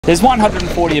There's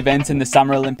 140 events in the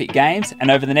Summer Olympic Games,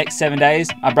 and over the next 7 days,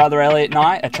 my brother Elliot and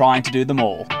I are trying to do them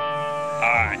all.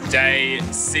 Alright, day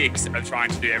 6 of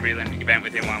trying to do every Olympic event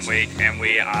within 1 week, and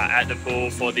we are at the pool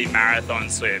for the marathon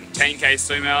swim. 10k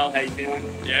swim, El, how you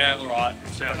feeling? Yeah, alright.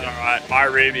 Alright, my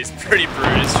rib is pretty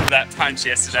bruised from that punch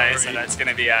yesterday, so that's going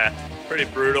to be a pretty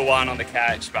brutal one on the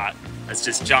catch, but let's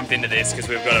just jump into this because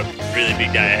we've got a really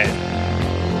big day ahead.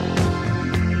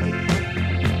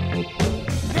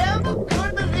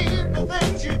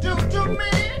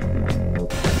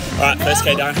 Alright, first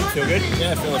K done. Feel good?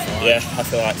 Yeah, I feel fine. Yeah, I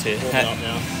feel like too. Up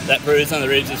now. That bruise on the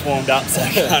ribs is warmed up, so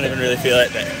I can't even really feel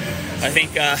it. But I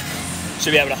think should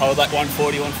be able to hold like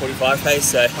 140, 145 pace.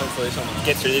 So hopefully something.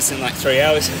 Get through this in like 3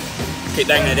 hours. Keep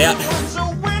banging it out.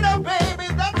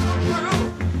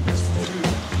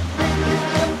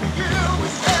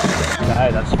 Okay,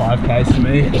 that's 5Ks to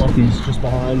me. Lockie's just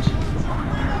behind.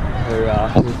 We're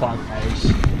 5Ks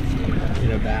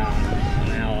in about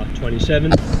an hour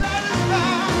 27.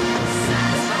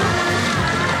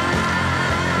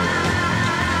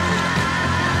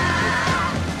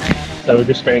 So we've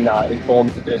just been informed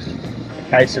that there's a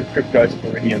case of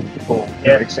cryptosporidium before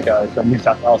 2 weeks ago from New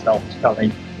South Wales Health is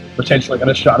coming, potentially going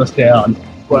to shut us down.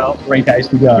 Well, 3Ks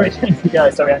to go. 3Ks to go,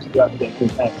 so we actually got to get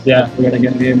 3Ks. Yeah, we're going to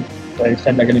get them. They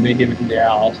said they're going to be here within the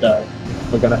hour, so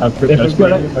we're going to have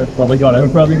cryptosporidium. We've probably got it.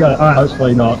 We've probably got it. All right.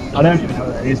 Hopefully not. I don't even know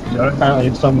what that is, Joe. Apparently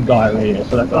it's some diarrhea,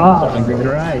 so that's something good.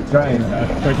 Great.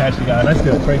 3Ks to go. Let's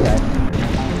do it. 3K.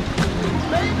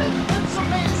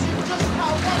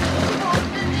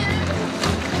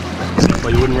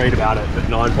 Well, you wouldn't read about it, but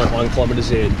 9.1 kilometres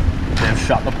in, they've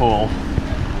shut the pool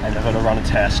and they're going to run a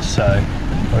test, so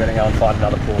we're going to go and find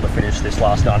another pool to finish this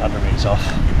last 900 metres off.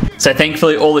 So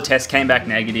thankfully all the tests came back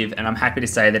negative, and I'm happy to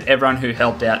say that everyone who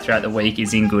helped out throughout the week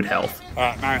is in good health.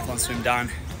 Alright, marathon swim done.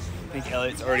 I think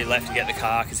Elliot's already left to get the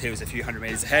car because he was a few hundred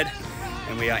metres ahead,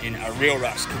 and we are in a real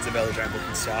rush because the velodrome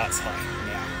booking starts like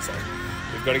now, so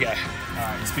we've got to go.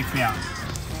 Alright, just pick me up.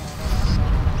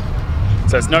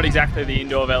 So it's not exactly the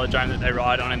indoor velodrome that they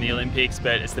ride on in the Olympics,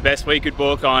 but it's the best we could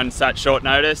book on such short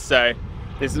notice. So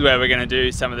this is where we're going to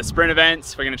do some of the sprint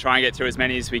events. We're going to try and get through as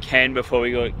many as we can before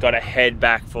we got to head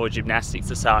back for gymnastics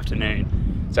this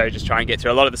afternoon. So just try and get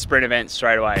through a lot of the sprint events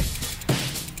straight away.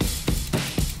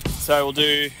 So we'll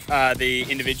do the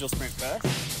individual sprint first.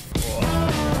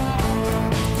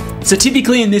 So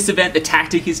typically in this event, the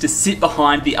tactic is to sit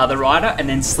behind the other rider and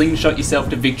then slingshot yourself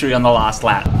to victory on the last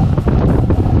lap.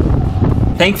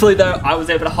 Thankfully though, I was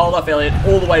able to hold off Elliot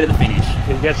all the way to the finish.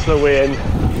 He gets the win.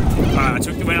 I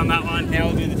took the win on that one. Now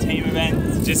we'll do the team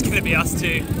event. It's just going to be us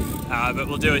two, but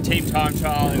we'll do a team time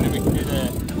trial, and then we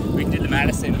can do the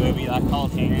Madison where we like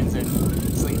hold hands and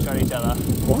slingshot each other.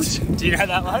 What? Do you know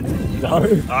that one? No. All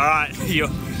right,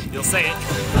 you'll see it.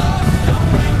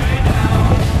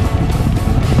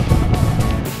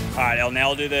 All right, now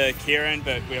I'll do the Keirin,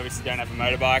 but we obviously don't have a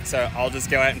motorbike, so I'll just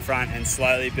go out in front and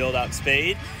slowly build up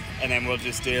speed. And then we'll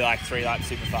just do like 3 laps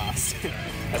super fast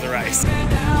as a race.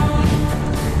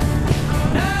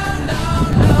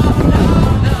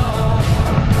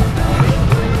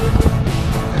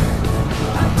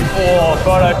 Oh,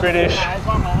 photo finish.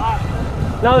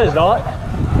 No, there's not.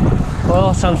 Well,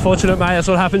 it's unfortunate, mate. That's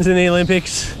what happens in the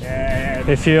Olympics. Yeah.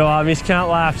 If you miscount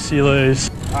laps, you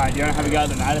lose. All right, do you want to have a go at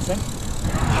the Madison? Sure.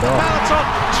 Marathon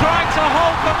trying to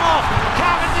hold them off.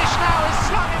 Cavendish now is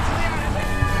slung into the enemy.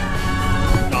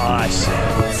 Nice.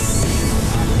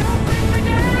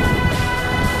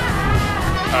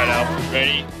 Alright, Al,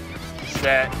 ready,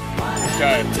 set,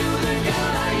 go.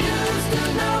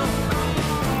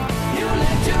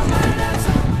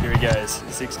 Here he goes,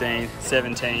 16,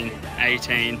 17,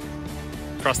 18,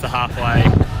 across the halfway,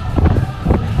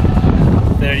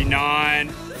 39,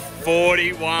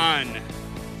 41,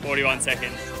 41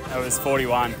 seconds. That was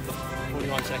 41.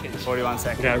 41 seconds. 41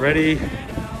 seconds. Okay, ready,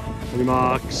 20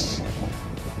 marks.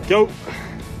 Go!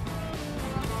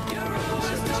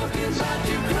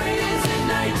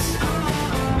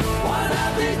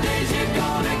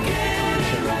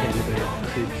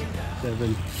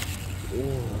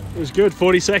 It was good,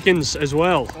 40 seconds as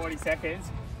well. 40 seconds.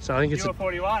 So I think it's you were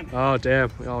 41. Oh damn,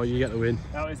 oh you get the win.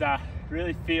 That was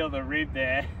really feel the rib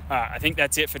there. Alright, I think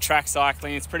that's it for track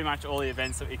cycling. It's pretty much all the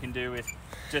events that we can do with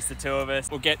just the two of us.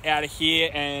 We'll get out of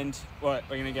here and we're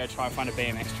gonna go try and find a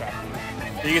BMX track.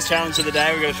 The biggest challenge of the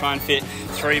day, we're gonna try and fit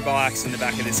 3 bikes in the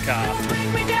back of this car.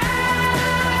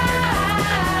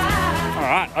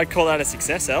 Alright, I'd call that a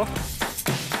success, El.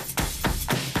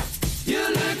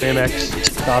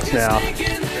 BMX starts now.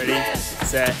 Ready,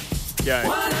 set, go.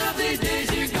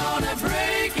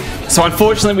 So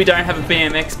unfortunately we don't have a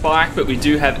BMX bike, but we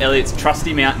do have Elliot's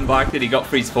trusty mountain bike that he got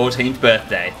for his 14th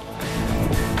birthday.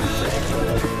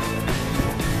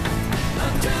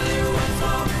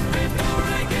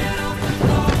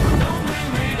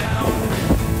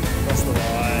 Across the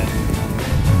line.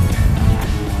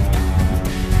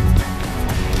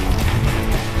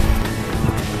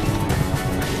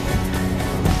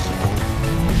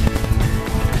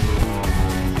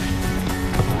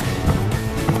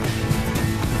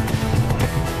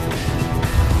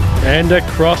 And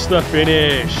across the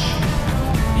finish.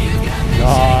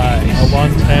 Nice. A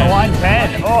 110. A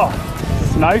 110. Oh,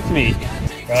 smoked me.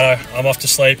 Righto, I'm off to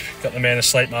sleep. Got the man a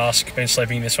sleep mask. Been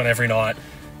sleeping in this one every night.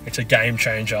 It's a game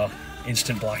changer.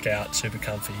 Instant blackout. Super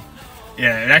comfy.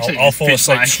 Yeah, it actually I'll fall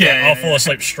asleep. like, I'll fall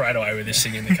asleep straight away with this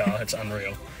thing in the car. It's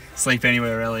unreal. Sleep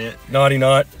anywhere, Elliot. Nighty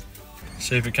night.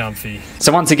 Super comfy.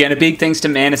 So once again, a big thanks to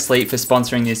Man Asleep for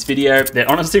sponsoring this video. They're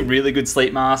honestly really good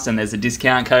sleep masks, and there's a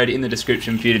discount code in the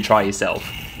description for you to try yourself.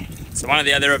 So one of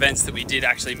the other events that we did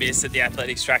actually miss at the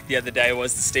athletics track the other day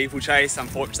was the steeplechase.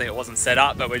 Unfortunately, it wasn't set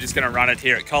up, but we're just going to run it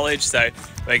here at college. So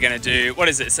we're going to do, what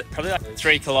is it? Probably like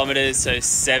 3 kilometers, so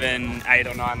 7, 8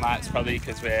 or 9 laps probably,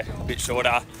 because we're a bit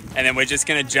shorter. And then we're just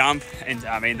going to jump, and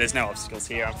I mean, there's no obstacles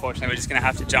here. Unfortunately, we're just going to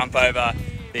have to jump over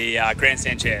the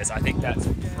grandstand chairs. I think that's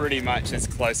pretty much as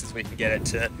close as we can get it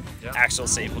to actual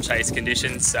steeplechase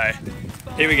conditions. So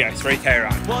here we go, 3K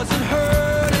run. Wasn't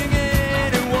hurting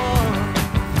anyone,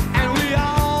 and we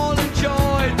all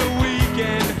enjoyed the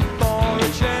weekend for a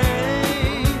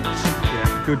change.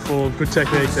 Yeah, good form, good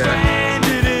technique there.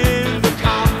 Stranded in the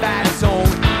combat zone,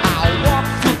 I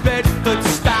walked to Bedford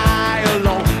style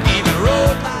on even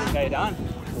road. Okay, done.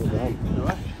 Well done. All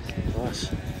right. Nice.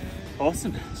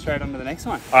 Awesome, straight on to the next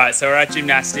one. All right, so we're at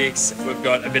gymnastics. We've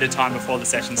got a bit of time before the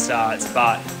session starts,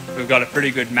 but we've got a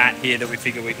pretty good mat here that we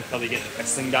figure we could probably get the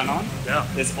wrestling done on. Yeah.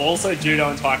 There's also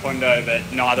Judo and Taekwondo, but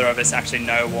neither of us actually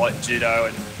know what Judo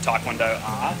and Taekwondo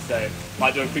are, so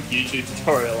might do a quick YouTube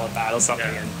tutorial on that or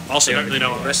something. Yeah. And Also, don't really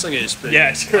know what wrestling is, but yeah,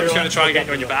 I'm just going to try and get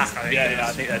you on your back, I think. Yeah,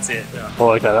 I think that's it. Yeah.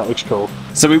 Oh, okay, that looks cool.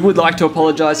 So we would like to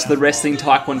apologise to the wrestling,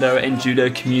 taekwondo and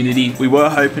judo community. We were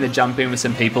hoping to jump in with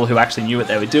some people who actually knew what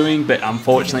they were doing, but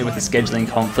unfortunately with the scheduling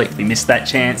conflict we missed that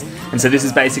chance, and so this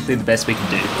is basically the best we can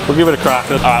do. We'll give it a crack.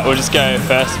 Alright, we'll just go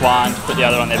first one, put the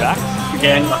other on their back.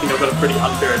 Again, I think I've got a pretty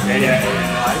unfair advantage.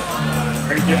 Yeah.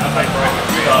 Pretty good. I'll take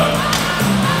right.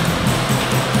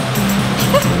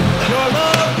 Your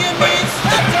love give me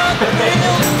such a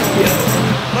thrill,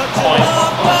 but your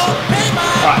love won't pay my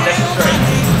Alright, that's bills.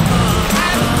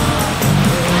 three.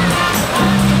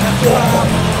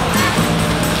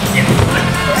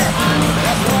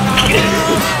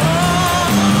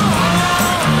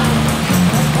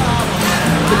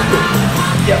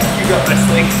 Yeah, you got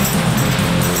wrestling.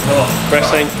 Oh,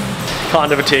 wrestling,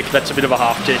 kind of a tick. That's a bit of a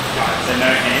half tick. So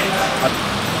no hands.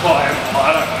 Oh,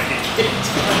 I don't want to get kicked.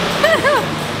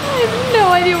 I have no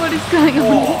idea what is going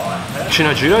on. Actually,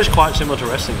 no, judo is quite similar to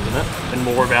wrestling, isn't it? And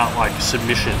more about like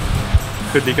submission.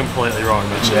 Could be completely wrong.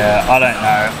 But Yeah, I don't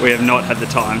know. We have not had the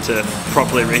time to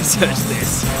properly research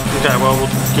this. okay, well,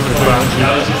 we'll give it a try.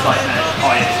 That was just like,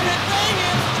 oh yeah.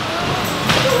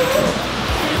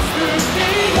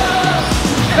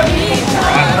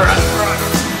 Alright.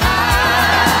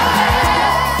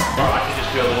 I can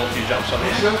just do a little few jumps on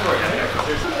this.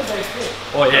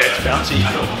 Oh yeah, it's bouncy.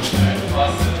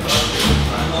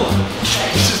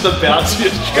 This is the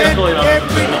bounciest trampoline I've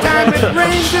ever Every time it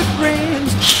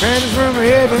rains, fans from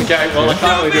heaven. Okay, well I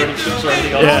can't really do any tricks or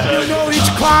anything on it, so You know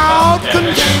each cloud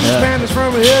contains fans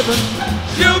from heaven.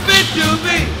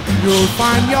 You'll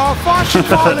find your fortune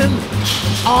falling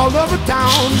all over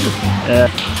town.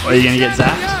 Are you gonna get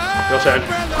zapped? your turn.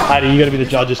 Paddy, you got to be the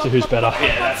judge as to who's better.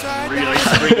 Yeah, that's really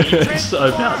tricky. It's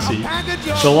so bouncy.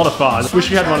 It's a lot of fun. Wish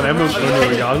we had one of them when we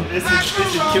were young. This is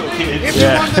kill kids. If you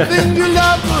want the thing you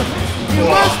love, you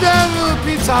must have a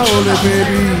pizza holder,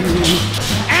 baby.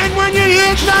 And when you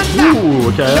hit thunder, Ooh,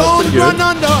 okay, that's don't pretty run good.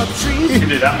 under a tree. You can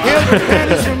do that one.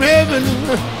 Heaven is from heaven.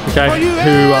 Okay,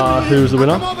 who's the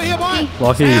winner? Come over here, boy.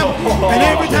 Lucky. And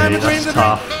every time it That's rains,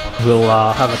 tough. We'll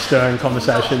have a stirring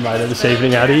conversation later this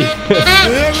evening, Addy.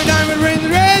 every time it rains,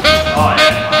 red. Oh,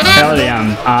 yeah. How are the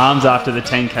arms after the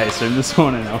 10k swim this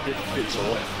morning?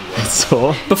 It's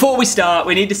sore. Before we start,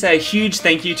 we need to say a huge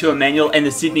thank you to Emmanuel and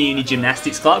the Sydney Uni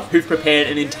Gymnastics Club, who've prepared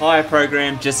an entire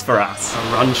program just for us. A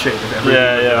run sheet of everything.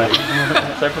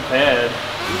 Yeah. So prepared.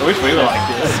 I wish we were like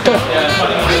this.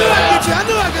 I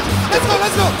knew I could.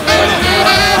 Let's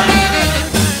go.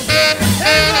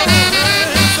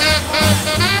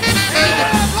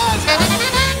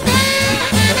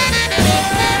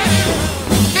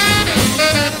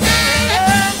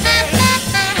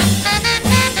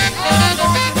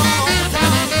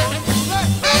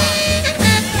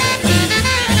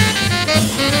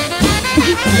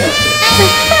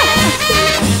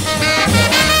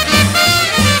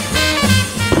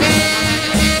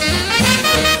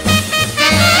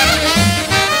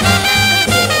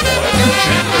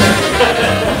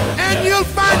 And you'll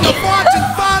find the fortune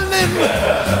falling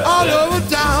all over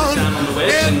town.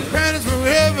 And pennies from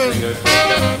heaven.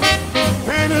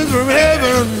 Pennies from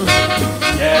heaven.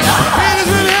 Pennies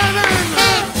from heaven.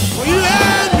 For you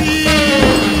and me.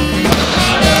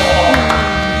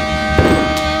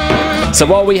 So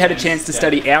while we had a chance to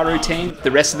study our routine,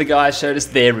 the rest of the guys showed us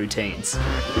their routines.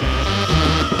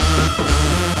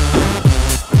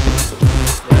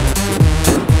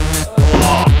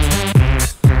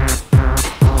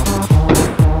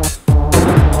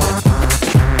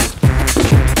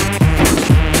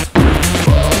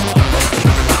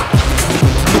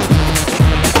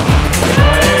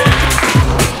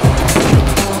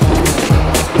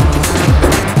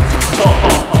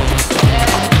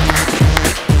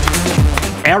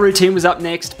 Our routine was up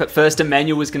next, but first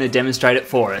Emmanuel was going to demonstrate it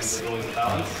for us. You do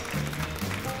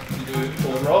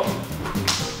forward roll.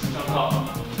 Jump up.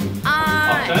 Up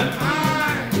turn.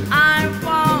 I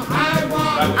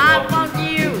want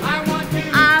you. I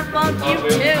want you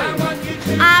too.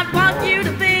 I want you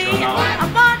to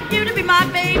be my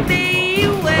baby.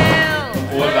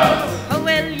 Forward balance.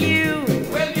 Will you?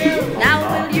 Now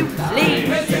will you please?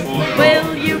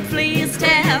 Will you please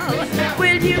tell?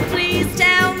 Will you please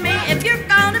tell me if you're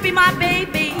gonna be my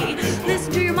baby?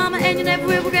 Listen to your mama and you never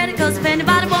will regret it. Cause if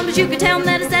anybody wonders, you can tell them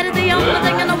that I said it. The only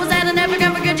thing I know is that I never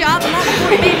got a good job. I'm on the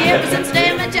baby ever since the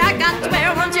day I met you. I got to swear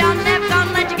on you, I'm never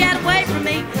gonna let you get away from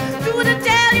me. Do what I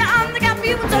tell you, I'm the guy for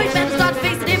you. So you better start to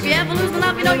face it. If you ever lose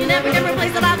enough, you know you never can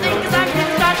replace it. I think cause I'm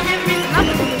gonna start to give me enough.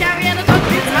 Carry and I talk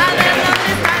to you, smile and love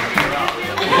this time.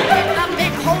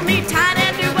 Hold me tight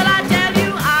and do what I tell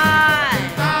you. I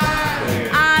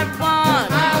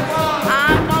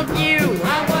want you.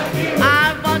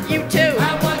 I want you too.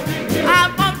 I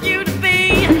want you to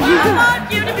be. I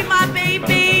want you to be my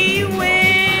baby. Will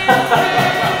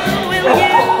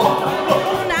you?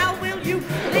 Now will you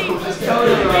please?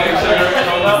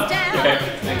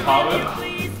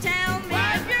 Please tell me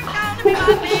if you're gonna be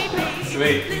my baby.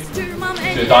 Sweet. Listen to your mama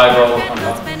and Do a dive roll on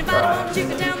you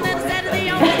can tell them that I said the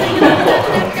only thing I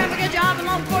never got a good job and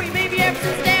long for you, baby. Ever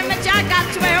since the day I met you, I got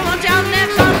to where I want you. I'm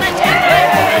never gonna let you get away.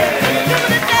 Do what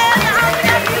I tell you, I'm the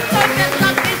guy for you. So you better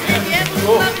not face it. If you ever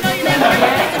lose love, you know you never gonna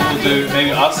face it. We'll do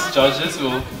maybe us judges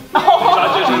will.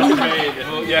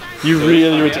 Yeah. You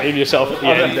really redeemed yourself at the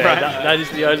end there. That is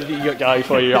the only thing you got going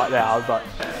for you right now. But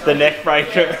the neck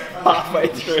breaker halfway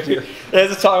through.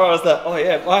 There's a time where I was like, oh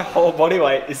yeah, my whole body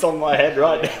weight is on my head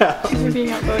right now. We're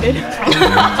being outvoted.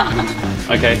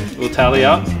 Okay, we'll tally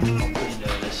up. I'm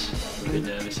pretty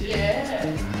nervous here.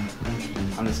 Yeah.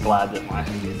 I'm just glad that my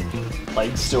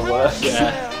legs still work.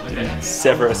 Yeah. Okay.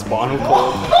 Sever a spinal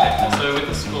cord. So with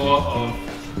a score of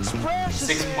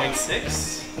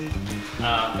 6.6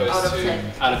 goes to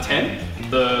out of 10.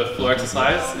 The floor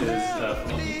exercise is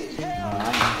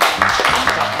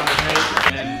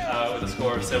and with a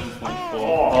score of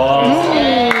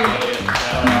 7.4.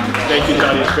 Thank you,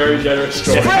 Johnny. It's very generous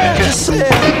score.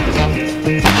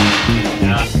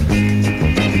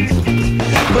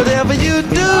 Whatever you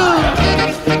do,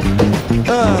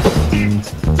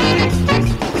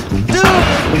 do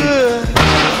good.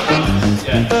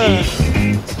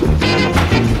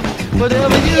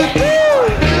 Whatever you do,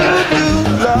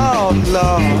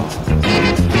 Lord.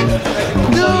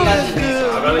 Do it good.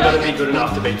 I've only got to be good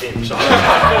enough to beat him, so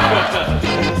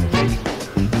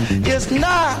It's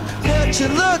not what you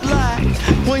look like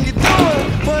when you're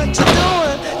doing what you're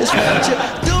doing. It's what you're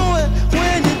doing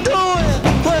when you're doing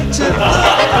what you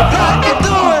look like you're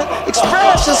doing.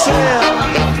 Express yourself.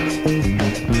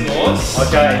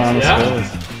 Okay. Yeah.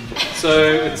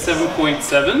 So with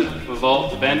 7.7,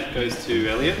 revolt event goes to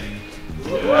Elliot.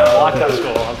 I like that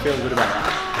score. I'm feeling good about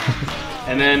that.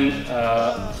 And then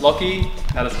Lockie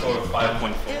had a score of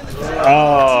 5.4.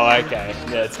 Oh, okay.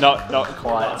 Yeah, it's not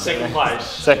quite. Second place.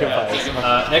 Second place.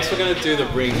 Next we're going to do the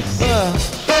rings.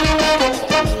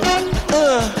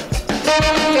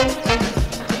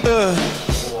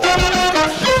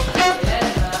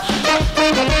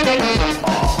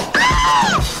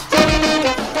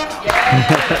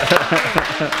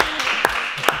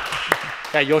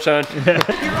 Okay, your turn. So I'm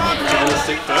going to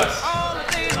stick first.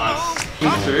 Nice.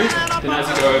 In through. Then as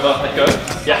you go over, let go.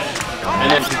 Yeah.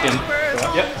 And then you can go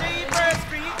up. Yep.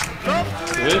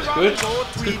 Good.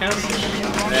 Good counts.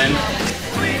 And then,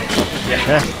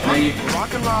 yeah. And then you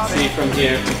can see from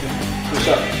here, you can push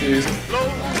up to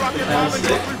the pound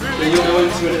stick. Then you'll go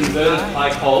into an inverted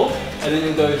pike hold. And then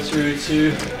you'll go through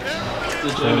to the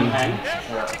German hang.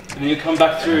 And then you come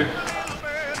back through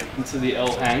into the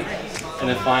L hang, and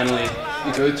then finally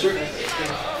you go through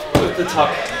with the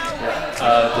tuck.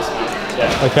 This one.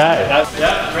 Yeah. Okay.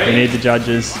 Yeah. Ready? We need the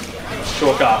judges.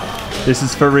 Chalk up. This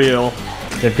is for real.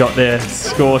 They've got their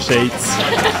score sheets.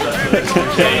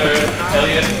 Okay,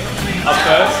 Elliot, up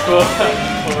first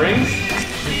for rings.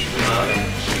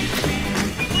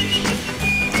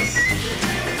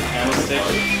 Hammer stick.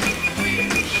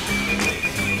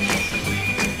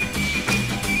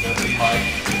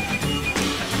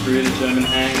 Through the German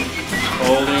hang,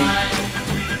 holding,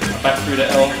 back through to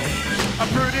L.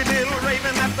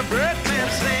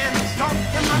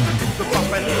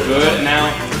 Good, and now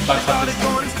back up this.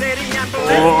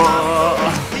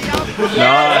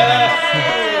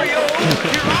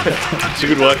 It's a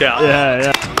good workout.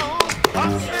 Yeah.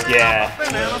 Yeah.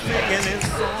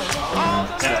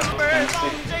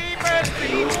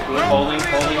 Good, holding.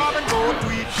 And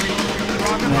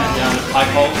down to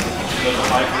pike hold. Go to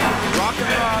pike.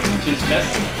 Chin to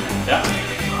chest. Yeah.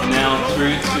 And now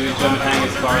through to German hang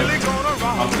as far as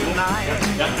possible.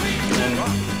 Yeah. And then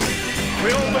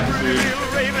back through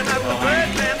L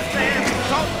hang.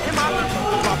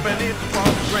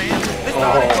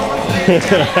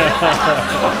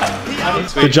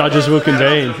 The judges will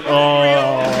convene. Oh,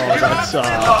 that's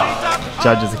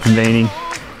Judges are convening.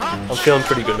 I'm feeling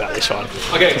pretty good about this one.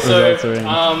 Okay, so Results are in.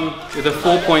 with a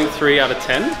 4.3 out of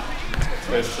 10,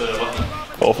 goes to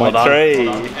 4.3.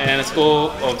 and a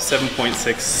score of 7.6.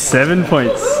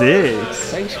 7.6.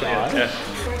 Thanks, guys. Yeah.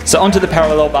 So onto the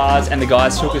parallel bars, and the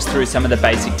guys took us through some of the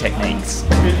basic techniques.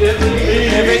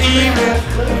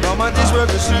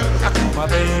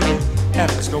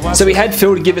 So we had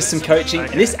Phil to give us some coaching,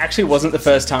 and this actually wasn't the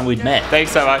first time we'd met.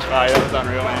 Thanks so much, mate. That was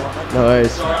unreal, man. No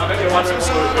worries.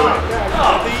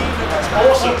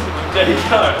 Awesome. There you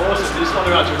go. Awesome. This one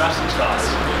about gymnastics class.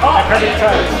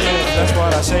 That's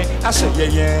what I say. I say,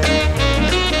 yeah.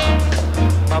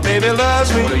 My baby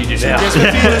loves me. What do you do now? She gets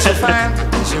me feeling so fine.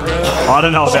 She loves I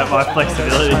don't know about my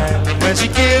flexibility. when she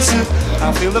kisses,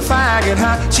 I feel the fire get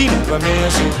hot. She never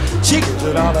misses. She gives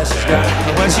it all that she's got.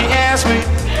 And when she asks me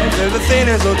if everything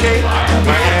is okay,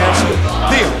 my answer,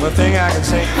 the only thing I can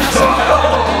say,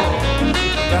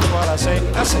 that's what I say.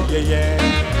 I say, yeah.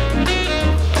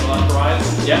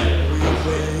 Yeah.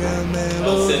 Play a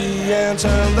melody and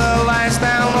turn the lights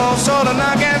down low so the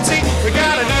knock and see. We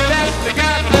gotta do that. We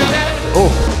gotta do that. Oh,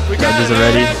 judges are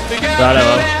ready. Righto,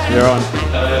 you're on.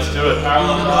 Let's do it.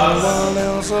 Parallel bars. No one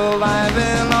else alive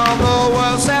in all the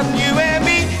world except you and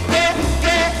me. Yeah.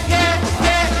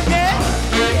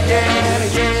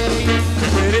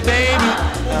 Pretty baby,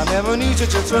 I never need you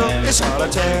to thrill. It's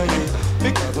hard to tell you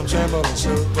because I'm trembling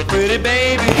so. But pretty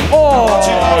baby, I want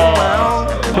you all around.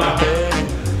 Baby,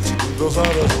 she goes all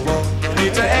alone. No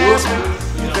need to ask me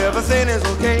if everything is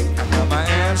okay. I got my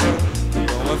answer. The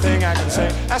only thing I can say,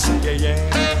 I say yeah.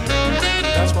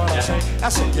 That's what I say. I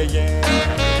say yeah.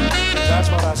 That's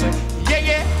what I say.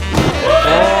 Yeah.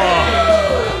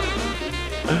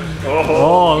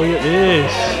 Oh, look at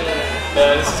this.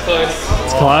 This is close.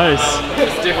 It's close.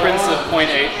 It's a difference of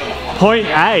 0.8.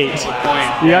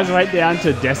 0.8. You guys went down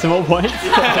to decimal points?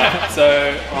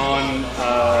 So on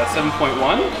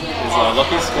 7.1 is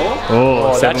Lockie's score.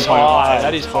 Oh, That's 7.1. high.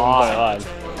 That is high.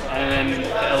 And then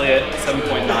Elliot,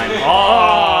 7.9.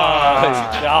 Oh,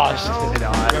 gosh.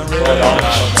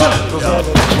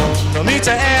 No need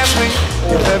to ask me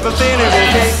if everything is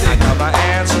okay. I got my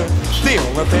answer. The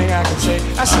only thing I can say,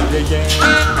 I say yeah.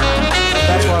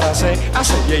 That's what I say. I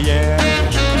say yeah.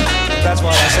 That's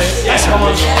what I say. I say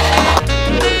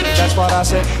yeah. That's what I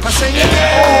say. I say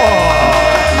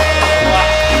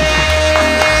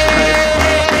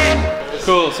yeah.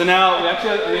 Cool. So now we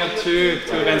actually only have two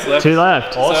events left. Two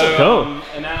left. So, Cool.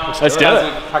 And now Let's do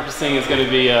it. practicing is going to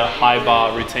be a high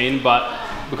bar routine, but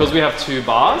because we have two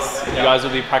bars, you guys will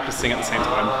be practicing at the same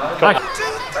time. Okay. 1, 2,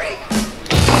 3.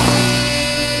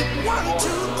 1,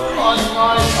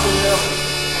 2,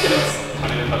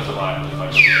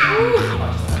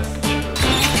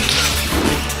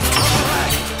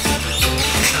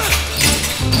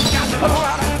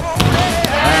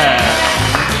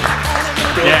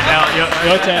 Yeah, Al,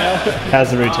 your turn.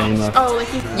 How's the routine look? Oh,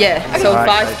 yeah. So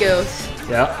 5 skills.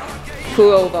 Yeah.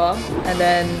 Pull over, and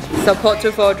then support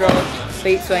to forward roll,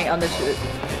 feet swing, undershoot,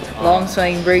 long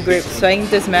swing, regroup, swing,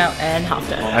 dismount, and half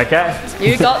turn. Okay.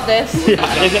 You got this. Is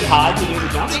it hard to do the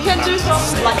jump? You can do some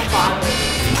like 5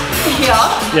 here,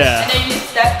 Yeah. and then you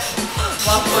step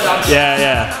 1 foot up, Yeah.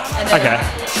 and then Okay.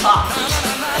 up, and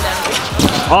then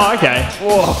Oh, okay.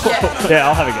 Whoa. Yeah,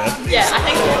 I'll have a go. yeah. I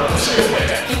think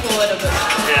keep a little bit.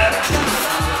 Yeah.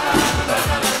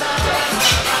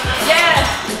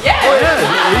 Yeah,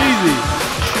 easy.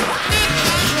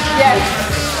 Yeah.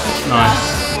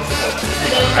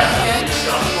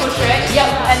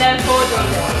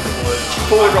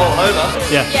 forward roll over.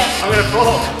 Yeah. I'm gonna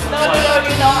fall. No,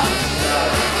 you're not.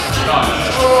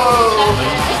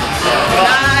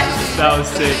 Nice. That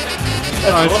was sick.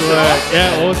 Nice work.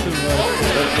 Yeah, awesome work.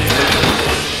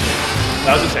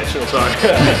 That was intentional, sorry.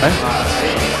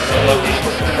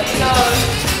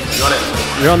 Got it.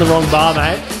 You're on the wrong bar,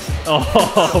 mate. Oh,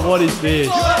 what is this?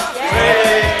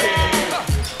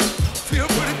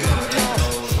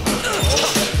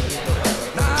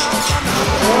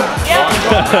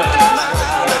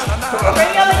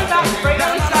 Bring your legs back. Bring your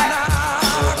legs back.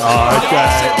 Oh, okay.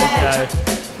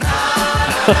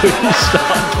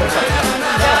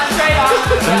 Straight up.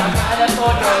 And then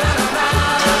forward roll.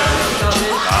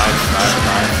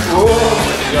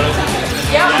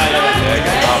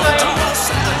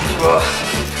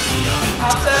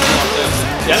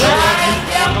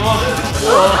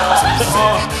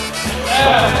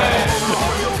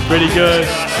 Pretty good.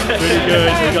 We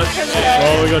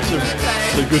got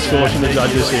some good scores from the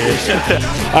judges here.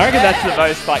 I reckon that's the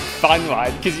most like fun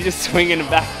one because you're just swinging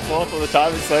back and forth all the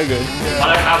time. It's so good.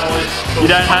 I don't have all this. You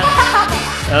don't have.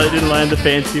 Elliot didn't land the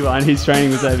fancy one. His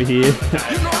training was over here.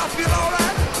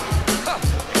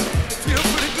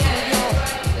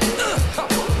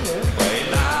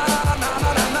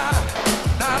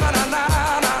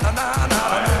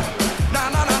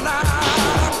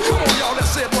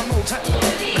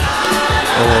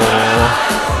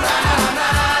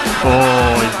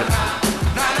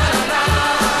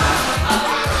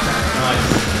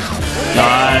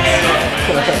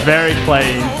 Very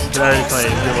clean,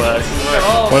 good work.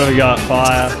 What have we got?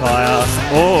 Fire.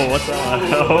 Oh, what's that?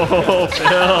 Oh,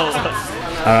 Phil.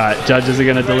 Alright, judges are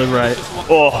going to deliberate.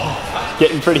 Oh,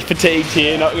 getting pretty fatigued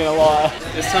here, not gonna lie.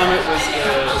 This time it was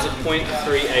a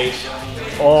 .38.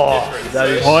 Oh, that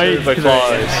is super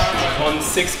close. On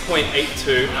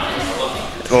 6.82.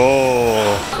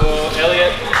 Oh. For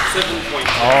Elliot, 7.2.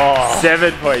 Oh.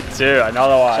 7.2,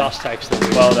 another one. Just takes the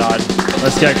win. Well done.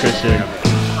 Let's go, Christian.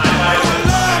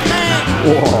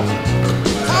 Whoa.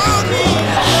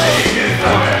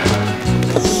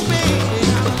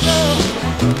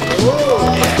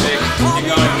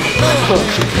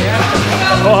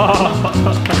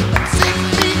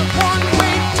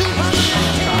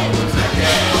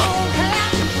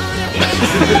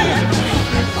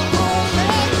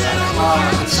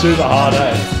 Super hard, eh?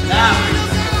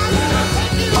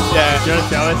 Yeah. Do you want to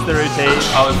tell us the routine?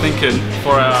 I was thinking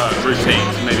for our routine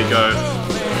to maybe go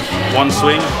one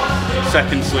swing,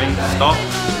 second swing, stop,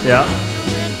 Yeah.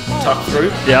 tuck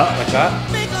through, Yeah. like that,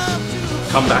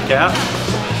 come back out,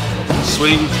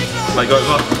 swing, leg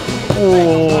over.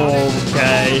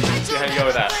 Okay. See how you go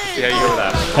with that.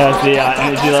 How's the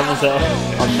energy level, sir?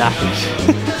 I'm knackered.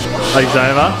 Legs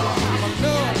over.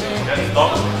 Okay,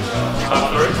 stop, tuck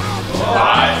through.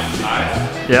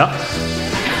 Nice. Yeah.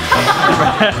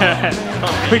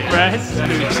 Quick rest.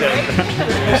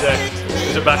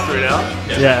 Is it back through now?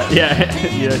 Yeah.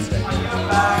 Yes.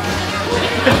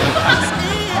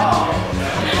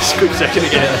 Just a quick second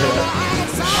again.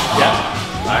 Yeah.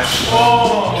 Nice.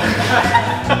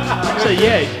 So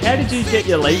yeah, how did you get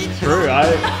your leg through? You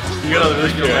gotta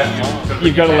lift your head.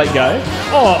 You've got to let go.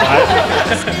 Oh,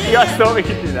 you guys thought we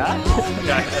could do that?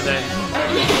 Okay, and then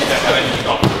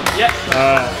stop.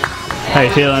 How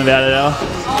you feeling about it, Al?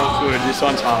 Not good. This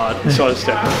one's hard. This one's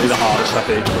definitely the hardest, I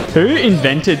think. Who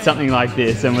invented something like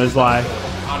this and was like,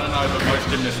 I don't know, but most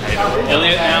gymnasts hate it.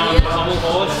 Elliot now on Pommel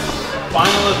Horse.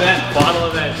 Final event.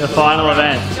 the final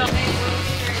event?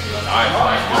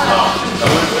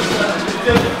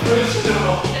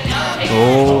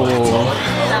 Oh.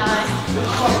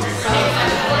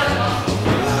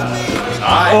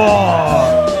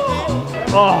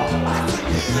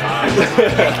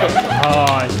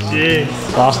 Oh, jeez.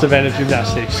 Last event of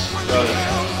gymnastics.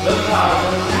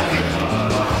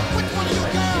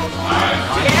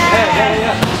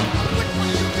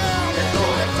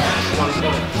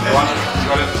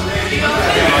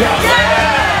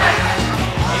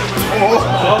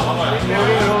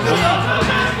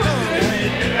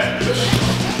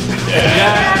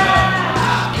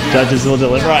 Judges will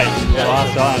deliberate.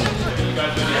 Last time.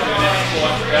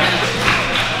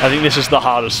 I think this is the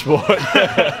hardest sport.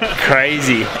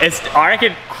 Crazy. It's, I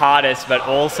reckon, hardest, but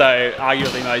also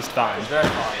arguably most fun.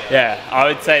 Yeah, I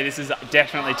would say this is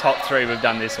definitely top 3 we've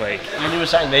done this week. And you were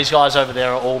saying these guys over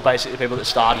there are all basically people that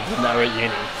started when they were at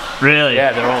uni. Really?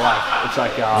 Yeah, they're all like, it's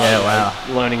like wow.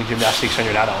 learning gymnastics when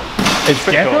you're an adult. It's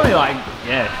definitely cool. Like,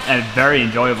 yeah, a very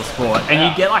enjoyable sport. And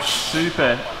you get like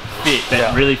super fit,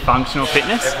 but really functional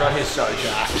fitness. Everyone is so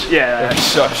jacked. Yeah, They're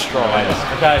so strong.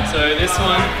 Okay, so this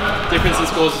one, difference in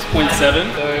scores is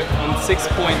 0.7. So on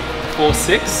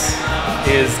 6.46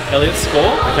 is Elliot's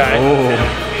score. Okay.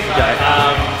 Okay.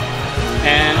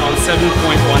 And on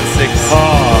 7.16.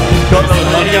 Got the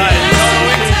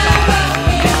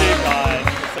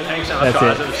That's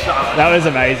it. That was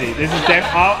amazing. This is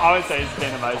I would say it's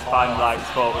been the most fun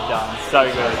sport we've done. So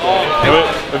good.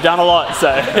 We've done a lot, so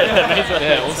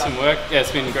yeah, awesome work. Yeah,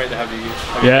 it's been great to have you.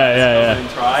 Yeah.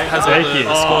 Thank you.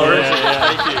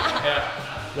 Thank you.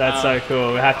 That's so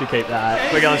cool. We have to keep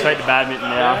that. We're going straight to badminton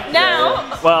now.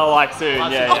 Now? Well, soon.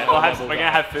 We're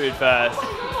gonna have food first.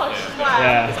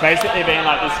 Yeah, it's basically been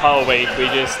like this whole week. We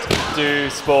just do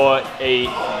sport, eat,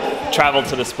 travel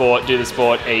to the sport, do the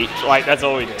sport, eat. That's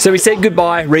all we do. So we said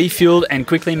goodbye, refueled, and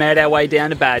quickly made our way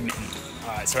down to badminton.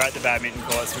 Alright, so we're at the badminton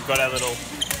courts. We've got our little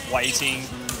waiting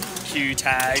queue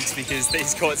tags because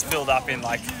these courts filled up in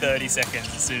 30 seconds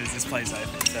as soon as this place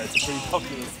opened. So it's a pretty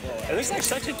popular sport. It looks like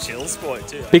such a chill sport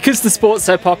too. Because the sport's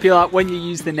so popular, when you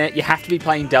use the net, you have to be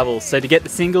playing doubles. So to get the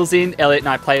singles in, Elliot and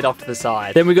I played off to the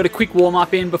side. Then we got a quick warm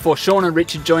up in before Sean and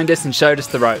Richard joined us and showed us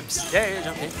the ropes. Yeah,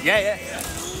 jump in.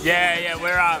 Yeah,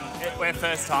 we're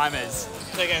first timers.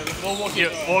 Okay, we'll walk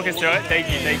us through it. Thank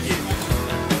you.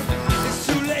 It's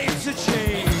too late to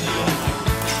change.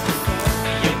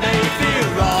 You may be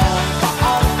wrong, for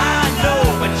all I know,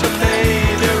 but you may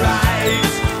be right.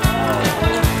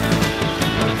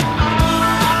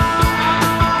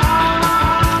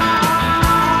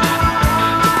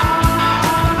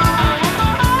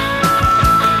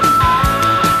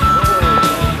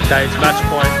 Okay, it's match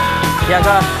point. Yeah,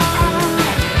 go.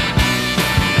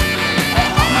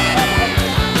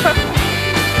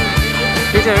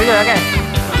 You do, okay.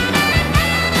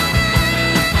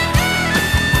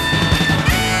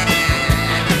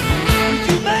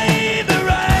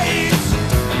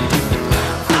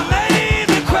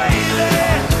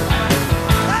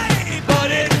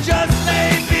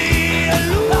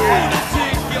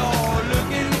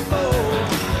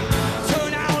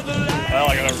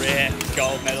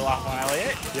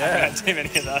 Too many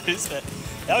of those, but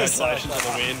that was so much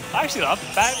fun. I actually love it.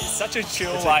 It's such a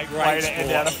chill way to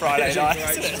end out a Friday night.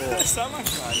 It's so much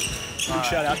fun. Big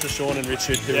shout out to Sean and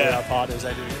Richard, who are our partners.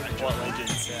 They do what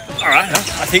legends. All right,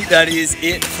 I think that is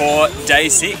it for day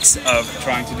 6 of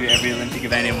trying to do every Olympic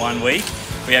event in 1 week.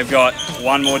 We have got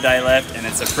one more day left, and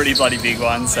it's a pretty bloody big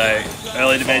one. So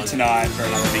early to bed tonight for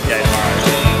another big day tomorrow.